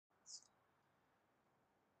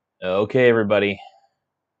Okay, everybody,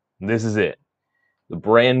 this is it. The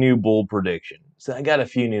brand new bull prediction. So I got a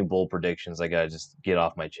few new bull predictions I gotta just get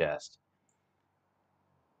off my chest.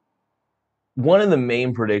 One of the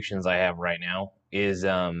main predictions I have right now is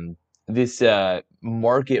this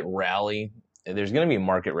market rally. There's gonna be a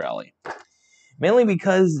market rally. Mainly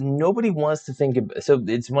because nobody wants to think about, so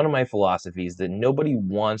it's one of my philosophies that nobody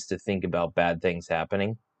wants to think about bad things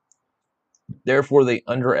happening. Therefore, they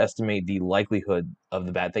underestimate the likelihood of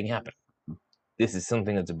the bad thing happening. This is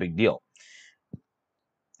something that's a big deal.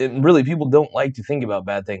 And really, people don't like to think about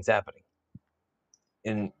bad things happening.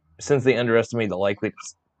 And since they underestimate the likelihood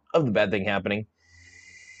of the bad thing happening,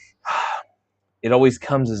 it always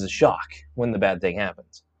comes as a shock when the bad thing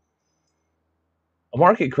happens. A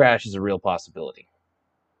market crash is a real possibility,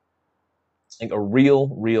 like a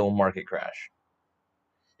real market crash.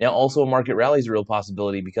 Now, also, a market rally is a real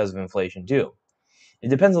possibility because of inflation, too. It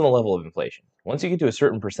depends on the level of inflation. Once you get to a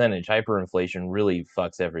certain percentage, hyperinflation really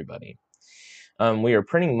fucks everybody. We are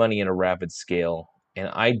printing money at a rapid scale, and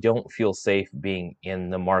I don't feel safe being in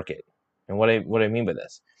the market. And what I mean by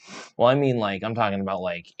this, well, I mean I'm talking about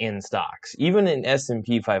in stocks, even in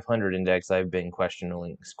S&P 500 index. I've been questioning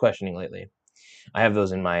lately. I have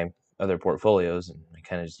those in my other portfolios, and I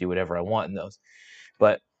kind of just do whatever I want in those.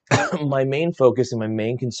 But my main focus and my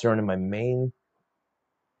main concern and the main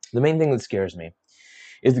thing that scares me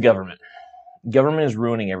is the government. Government is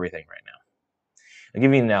ruining everything right now. I'll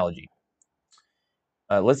give you an analogy.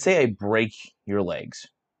 Let's say I break your legs,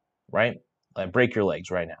 right? I break your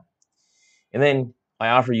legs right now. And then I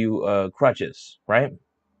offer you crutches, right?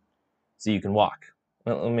 So you can walk.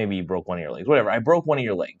 Well, maybe you broke one of your legs. Whatever. I broke one of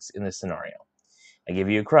your legs in this scenario. I give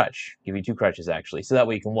you a crutch. Give you two crutches, actually, so that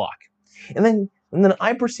way you can walk. And then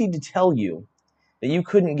I proceed to tell you that you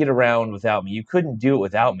couldn't get around without me. You couldn't do it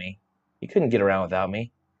without me. You couldn't get around without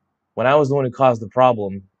me. When I was the one who caused the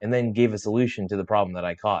problem and then gave a solution to the problem that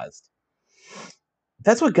I caused.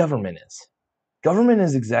 That's what government is. Government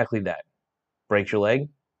is exactly that. Breaks your leg,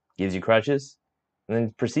 gives you crutches, and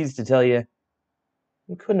then proceeds to tell you,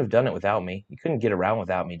 you couldn't have done it without me. You couldn't get around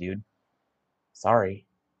without me, dude. Sorry.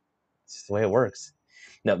 It's just the way it works.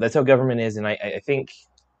 No, that's how government is, and I think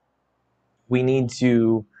we need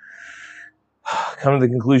to come to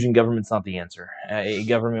the conclusion government's not the answer.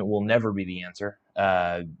 Government will never be the answer.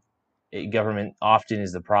 Government often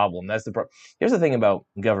is the problem. That's the problem. Here's the thing about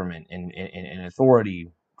government and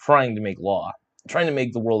authority trying to make law, trying to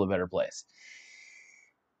make the world a better place.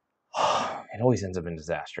 It always ends up in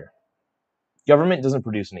disaster. Government doesn't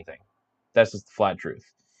produce anything. That's just the flat truth.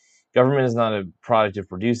 Government is not a product of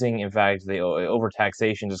producing. In fact,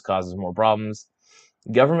 overtaxation just causes more problems.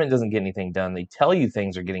 Government doesn't get anything done. They tell you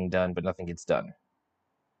things are getting done, but nothing gets done.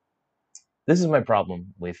 This is my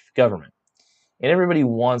problem with government. And everybody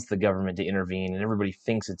wants the government to intervene, and everybody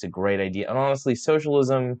thinks it's a great idea. And honestly,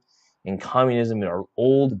 socialism and communism are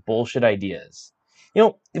old bullshit ideas.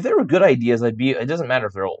 If they were good ideas, it doesn't matter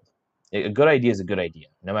if they're old. A good idea is a good idea,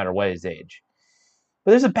 no matter what its age.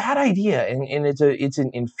 But there's a bad idea, and it's an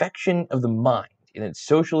infection of the mind, and it's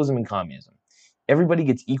socialism and communism. Everybody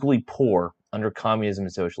gets equally poor under communism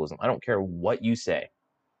and socialism. I don't care what you say.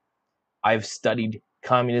 I've studied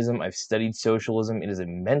communism, I've studied socialism. It is a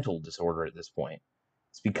mental disorder at this point.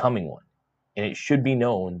 It's becoming one. And it should be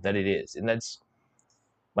known that it is. And that's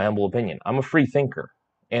my humble opinion. I'm a free thinker.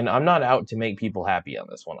 And I'm not out to make people happy on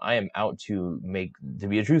this one. I am out to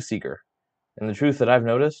be a truth seeker. And the truth that I've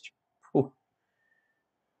noticed, whew,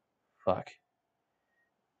 fuck.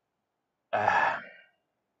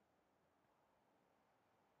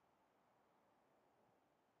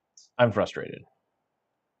 I'm frustrated.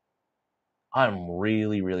 I'm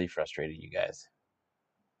really frustrated, you guys.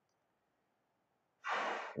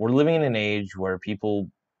 We're living in an age where people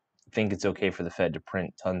think it's okay for the Fed to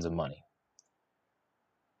print tons of money.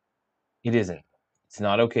 It isn't. It's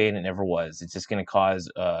not okay, and it never was. It's just going to cause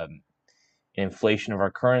an inflation of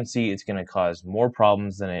our currency. It's going to cause more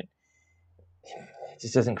problems than it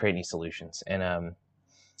just doesn't create any solutions. And I'm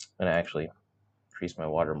going to actually increase my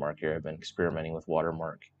watermark here. I've been experimenting with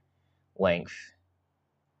watermark length.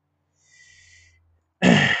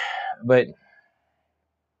 But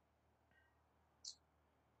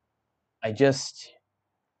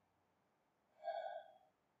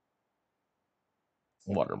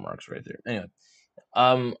watermarks right there. Anyway,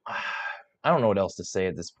 I don't know what else to say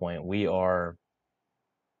at this point.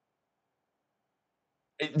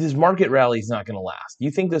 This market rally is not going to last. Do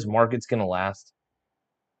you think this market's going to last?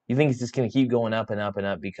 You think it's just going to keep going up and up and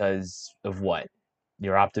up because of what?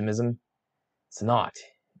 Your optimism? It's not.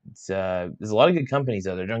 There's a lot of good companies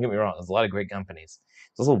out there. Don't get me wrong. There's a lot of great companies.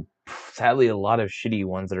 There's also, sadly, a lot of shitty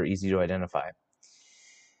ones that are easy to identify.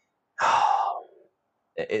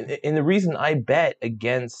 And the reason I bet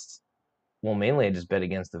against, well, mainly I just bet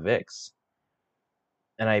against the VIX,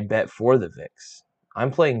 and I bet for the VIX.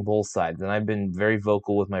 I'm playing both sides, and I've been very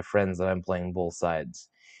vocal with my friends that I'm playing both sides.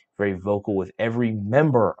 Very vocal with every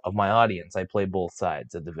member of my audience. I play both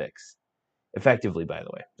sides of the VIX. Effectively, by the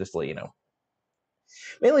way, just to let you know.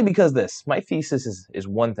 Mainly because my thesis is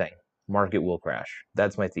one thing: market will crash.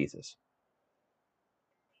 That's my thesis.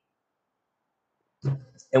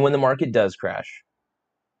 And when the market does crash,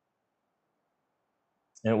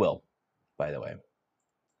 and it will, by the way,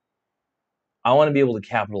 I want to be able to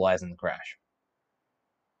capitalize on the crash.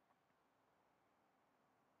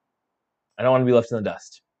 I don't want to be left in the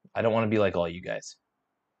dust. I don't want to be like all you guys.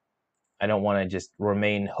 I don't want to just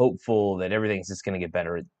remain hopeful that everything's just going to get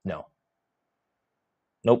better. No.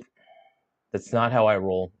 Nope. That's not how I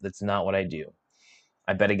roll. That's not what I do.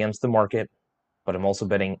 I bet against the market, but I'm also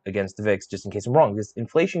betting against the VIX just in case I'm wrong, because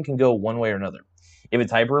inflation can go one way or another. If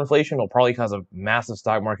it's hyperinflation, it'll probably cause a massive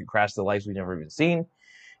stock market crash to the likes we've never even seen.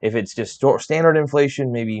 If it's just standard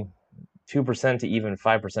inflation, maybe 2% to even 5%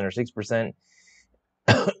 or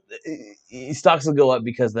 6%, stocks will go up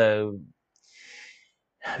because the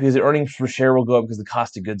earnings per share will go up because the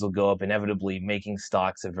cost of goods will go up, inevitably making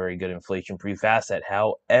stocks a very good inflation-proof asset.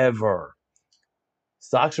 However,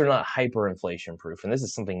 stocks are not hyperinflation-proof, and this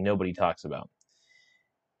is something nobody talks about.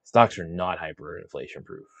 Stocks are not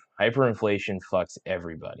hyperinflation-proof. Hyperinflation fucks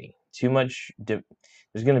everybody.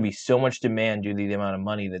 There's going to be so much demand due to the amount of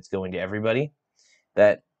money that's going to everybody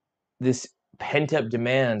that this pent-up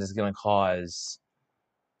demand is going to cause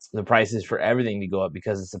the prices for everything to go up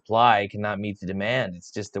because the supply cannot meet the demand.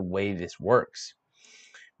 It's just the way this works.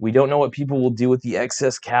 We don't know what people will do with the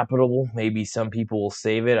excess capital. Maybe some people will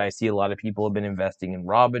save it. I see a lot of people have been investing in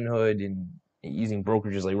Robinhood and using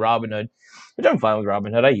brokerages like Robinhood, which I'm fine with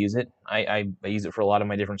Robinhood. I use it. I use it for a lot of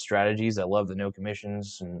my different strategies. I love the no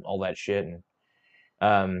commissions and all that shit.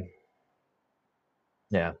 And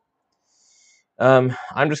yeah. I'm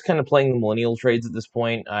just kind of playing the millennial trades at this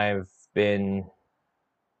point. I've been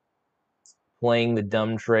playing the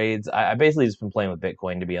dumb trades. I basically just been playing with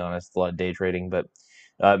Bitcoin, to be honest. A lot of day trading, but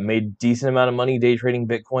made decent amount of money day trading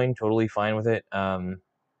Bitcoin. Totally fine with it. I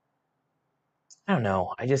don't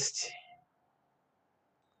know.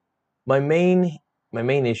 My main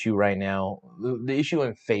issue right now, the issue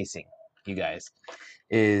I'm facing, you guys,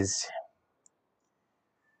 is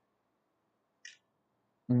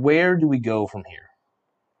where do we go from here,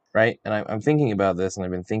 right? And I'm thinking about this, and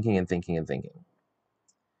I've been thinking and thinking and thinking.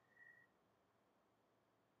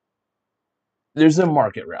 There's a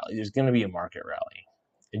market rally. There's going to be a market rally.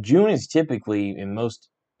 June is typically, in most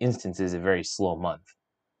instances, a very slow month.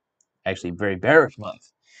 Actually, very bearish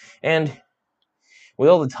month. And with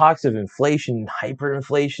all the talks of inflation,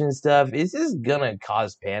 hyperinflation stuff, this is going to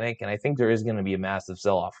cause panic. And I think there is going to be a massive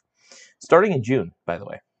sell-off. Starting in June, by the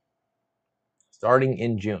way. Starting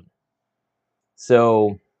in June.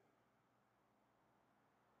 So,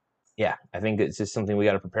 yeah, I think it's just something we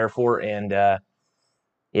got to prepare for. And,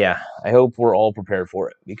 yeah, I hope we're all prepared for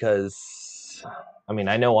it. Because, I mean,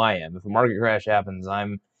 I know I am. If a market crash happens,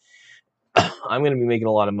 I'm going to be making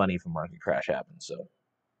a lot of money if a market crash happens. So,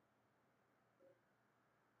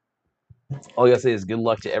 all I got to say is good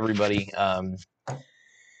luck to everybody.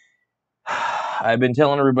 I've been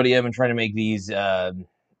telling everybody I've been trying to make these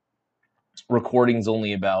recordings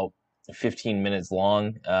only about 15 minutes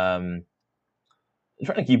long. I'm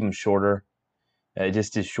trying to keep them shorter,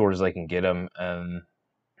 just as short as I can get them.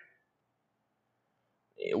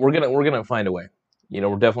 We're gonna find a way.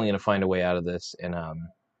 We're definitely gonna find a way out of this, and I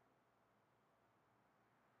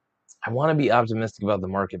want to be optimistic about the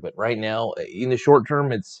market, but right now, in the short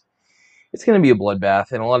term, it's going to be a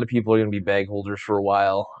bloodbath, and a lot of people are going to be bag holders for a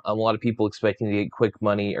while. A lot of people expecting to get quick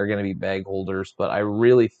money are going to be bag holders, but I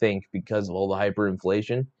really think because of all the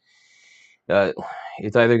hyperinflation,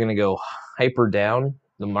 it's either going to go hyper down,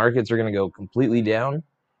 the markets are going to go completely down,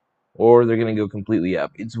 or they're going to go completely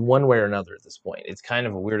up. It's one way or another at this point. It's kind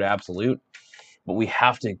of a weird absolute, but we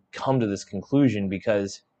have to come to this conclusion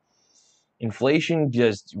because inflation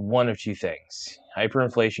does one of two things.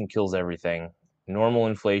 Hyperinflation kills everything. Normal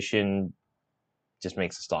inflation just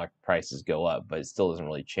makes the stock prices go up, but it still doesn't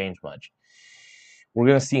really change much. We're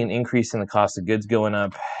going to see an increase in the cost of goods going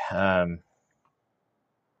up. There's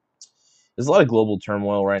a lot of global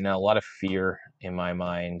turmoil right now, a lot of fear in my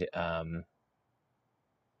mind.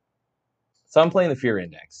 So I'm playing the fear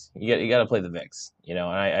index. You got to play the VIX, and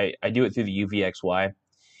I do it through the UVXY.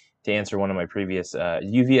 To answer one of my previous,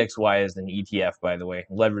 UVXY is an ETF, by the way,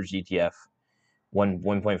 leveraged ETF,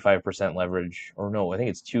 1.5% leverage, or no, I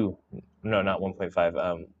think it's 2. No, not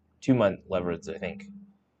 1.5. 2 month leverage, I think. I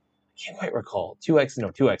can't quite recall.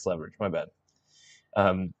 2x leverage, my bad.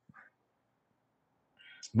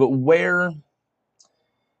 But where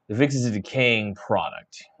the VIX is a decaying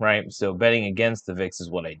product, right? So betting against the VIX is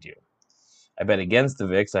what I do. I bet against the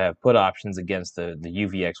VIX. I have put options against the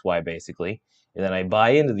UVXY, basically. And then I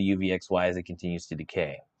buy into the UVXY as it continues to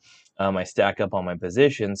decay. I stack up on my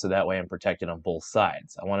position so that way I'm protected on both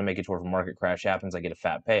sides. I want to make it to where if a market crash happens, I get a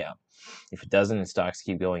fat payout. If it doesn't and stocks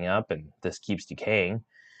keep going up and this keeps decaying,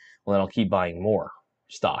 well, then I'll keep buying more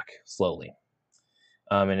stock slowly.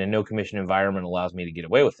 And a no commission environment allows me to get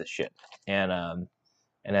away with this shit. And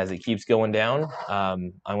as it keeps going down,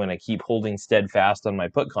 I'm going to keep holding steadfast on my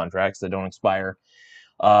put contracts that don't expire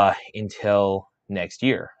until next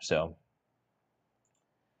year. So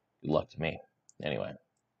good luck to me. Anyway,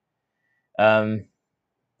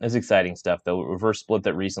 it's exciting stuff though. Reverse split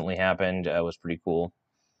that recently happened was pretty cool.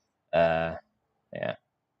 Yeah, a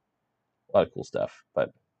lot of cool stuff.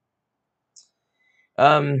 But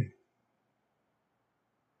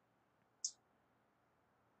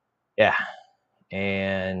yeah,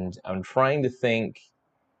 and I'm trying to think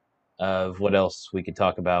of what else we could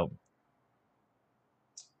talk about,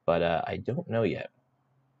 but I don't know yet.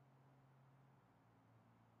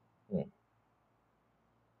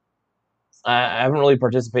 I haven't really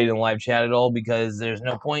participated in live chat at all because there's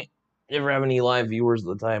no point. Never have any live viewers at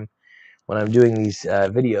the time when I'm doing these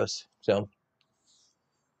videos. So,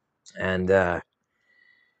 and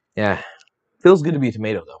yeah, feels good to be a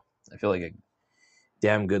tomato though. I feel like a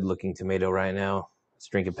damn good looking tomato right now. Just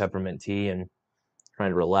drinking peppermint tea and trying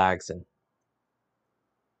to relax and.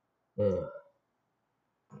 I'll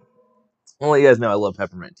let you guys know I love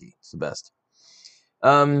peppermint tea. It's the best.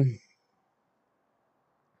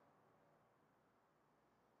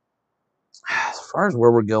 As far as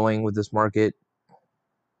where we're going with this market,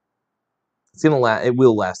 it's gonna last. It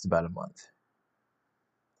will last about a month,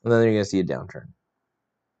 and then you're gonna see a downturn.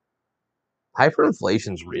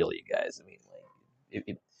 Hyperinflation's real, you guys. I mean,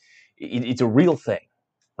 like, it's a real thing,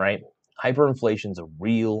 right? Hyperinflation's a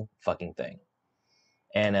real fucking thing,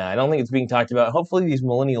 and I don't think it's being talked about. Hopefully, these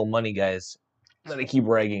millennial money guys that I keep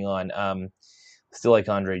ragging on. Still like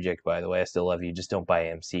Andre Jick, by the way. I still love you. Just don't buy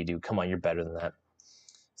AMC, dude. Come on, you're better than that.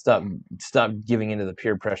 Stop giving into the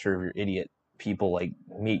peer pressure of your idiot people like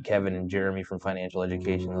Meet Kevin and Jeremy from Financial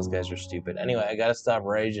Education. Those guys are stupid. Anyway, I gotta stop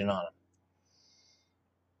raging on them.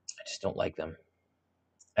 I just don't like them.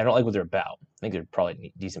 I don't like what they're about. I think they're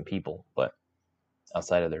probably decent people, but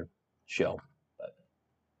outside of their show. But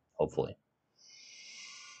hopefully.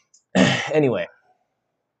 Anyway,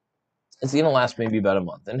 it's gonna last maybe about a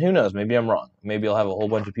month, and who knows? Maybe I'm wrong. Maybe I'll have a whole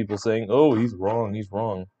bunch of people saying, "Oh, he's wrong. He's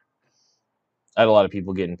wrong." I had a lot of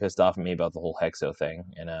people getting pissed off at me about the whole Hexo thing,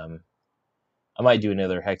 and I might do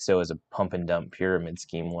another Hexo as a pump and dump pyramid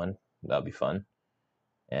scheme one. That'll be fun.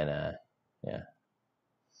 And yeah.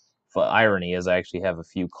 But irony is I actually have a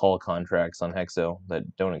few call contracts on Hexo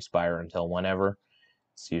that don't expire until whenever.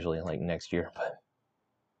 It's usually like next year, but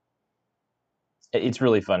it's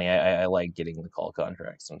really funny. I like getting the call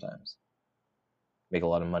contracts sometimes. Make a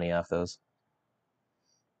lot of money off those.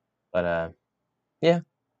 But yeah.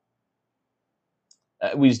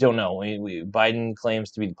 We just don't know. Biden claims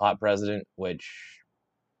to be the pot president, which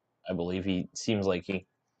I believe he seems like he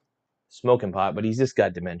smoking pot, but he's just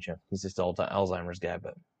got dementia. He's just Alzheimer's guy.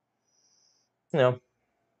 But you know,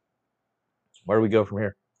 where do we go from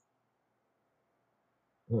here?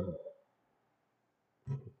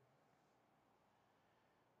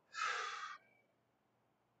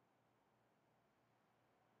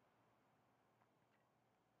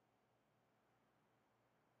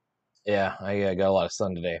 Yeah, I got a lot of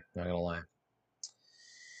sun today. Not gonna lie.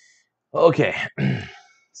 Okay,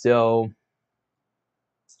 so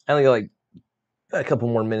I only got like a couple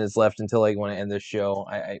more minutes left until I want to end this show.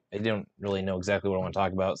 I don't really know exactly what I want to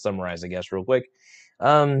talk about. Summarize, I guess, real quick.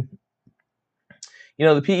 The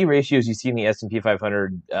PE ratios you see in the S&P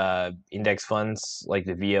 500 index funds, like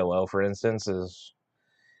the VOO, for instance, is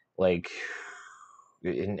like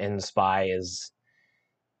in SPY is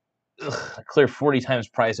a clear 40 times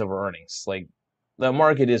price over earnings. Like the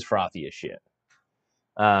market is frothy as shit.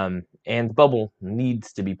 And the bubble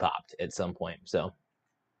needs to be popped at some point. So,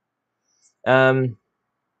 yeah,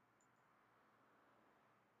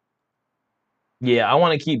 I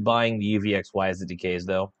want to keep buying the UVXY as it decays,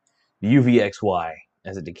 though. The UVXY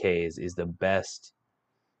as it decays is the best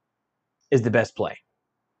play.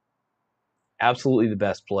 Absolutely the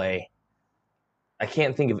best play. I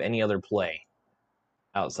can't think of any other play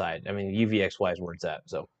outside. I mean, the UVXY is where it's at.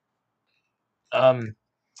 So,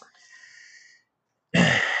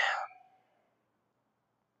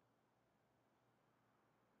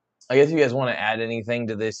 I guess if you guys want to add anything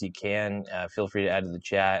to this, you can. Feel free to add to the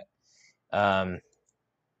chat. I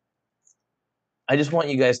just want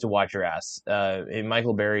you guys to watch your ass.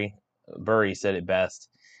 Michael Burry said it best.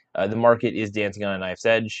 The market is dancing on a knife's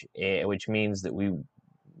edge, which means that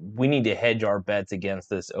we need to hedge our bets against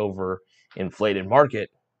this overinflated market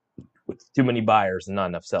with too many buyers and not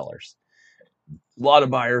enough sellers. A lot of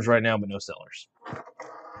buyers right now, but no sellers.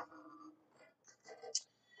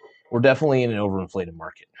 We're definitely in an overinflated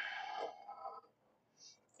market.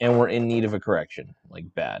 And we're in need of a correction, like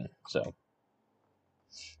bad. So,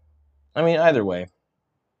 I mean, either way,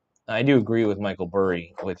 I do agree with Michael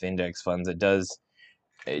Burry with index funds. It does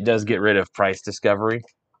get rid of price discovery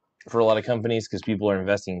for a lot of companies because people are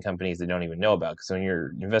investing in companies they don't even know about. Because when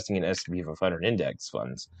you're investing in S&P 500 index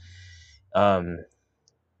funds, you're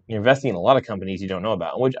investing in a lot of companies you don't know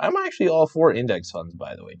about, which I'm actually all for index funds,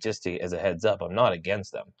 by the way, just as a heads up. I'm not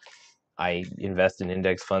against them. I invest in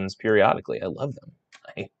index funds periodically. I love them.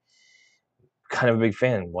 I'm kind of a big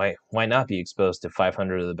fan. Why not be exposed to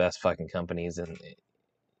 500 of the best fucking companies and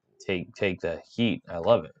take the heat? I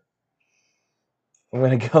love it. I'm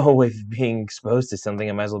going to go with being exposed to something.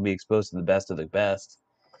 I might as well be exposed to the best of the best.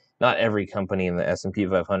 Not every company in the S&P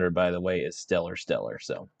 500, by the way, is stellar.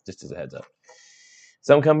 So just as a heads up.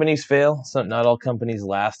 Some companies fail. Not all companies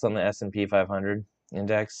last on the S&P 500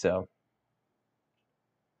 index. So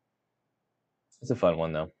it's a fun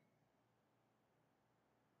one, though.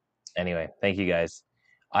 Anyway, thank you guys.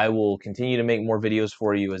 I will continue to make more videos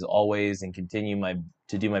for you as always and continue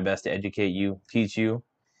to do my best to educate you, teach you,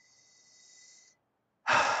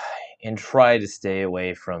 and try to stay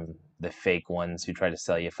away from the fake ones who try to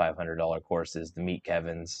sell you $500 courses, the Meet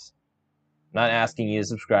Kevins. I'm not asking you to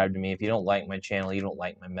subscribe to me. If you don't like my channel, you don't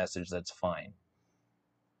like my message, that's fine.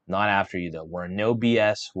 Not after you, though. We're no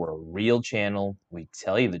BS. We're a real channel. We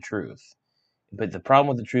tell you the truth. But the problem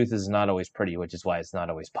with the truth is not always pretty, which is why it's not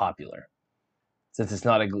always popular. Since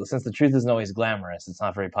the truth isn't always glamorous, it's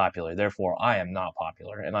not very popular. Therefore, I am not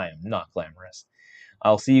popular, and I am not glamorous.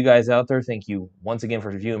 I'll see you guys out there. Thank you once again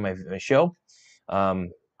for viewing my show. I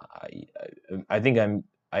think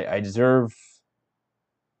I deserve.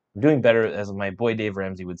 I'm doing better, as my boy Dave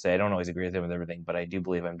Ramsey would say. I don't always agree with him with everything, but I do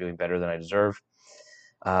believe I'm doing better than I deserve.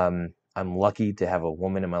 I'm lucky to have a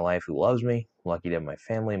woman in my life who loves me. I'm lucky to have my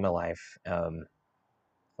family in my life.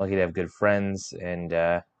 Lucky to have good friends, and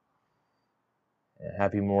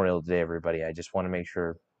happy Memorial Day, everybody. I just want to make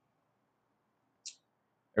sure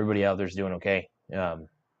everybody out there is doing okay. I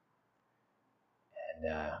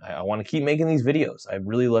want to keep making these videos. I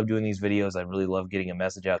really love doing these videos. I really love getting a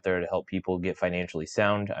message out there to help people get financially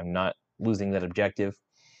sound. I'm not losing that objective.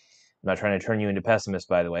 I'm not trying to turn you into pessimists,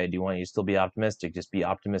 by the way. I do want you to still be optimistic. Just be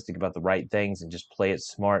optimistic about the right things and just play it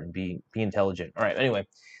smart and be intelligent. All right, anyway,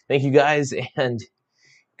 thank you guys, and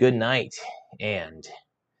good night, and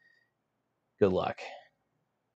good luck.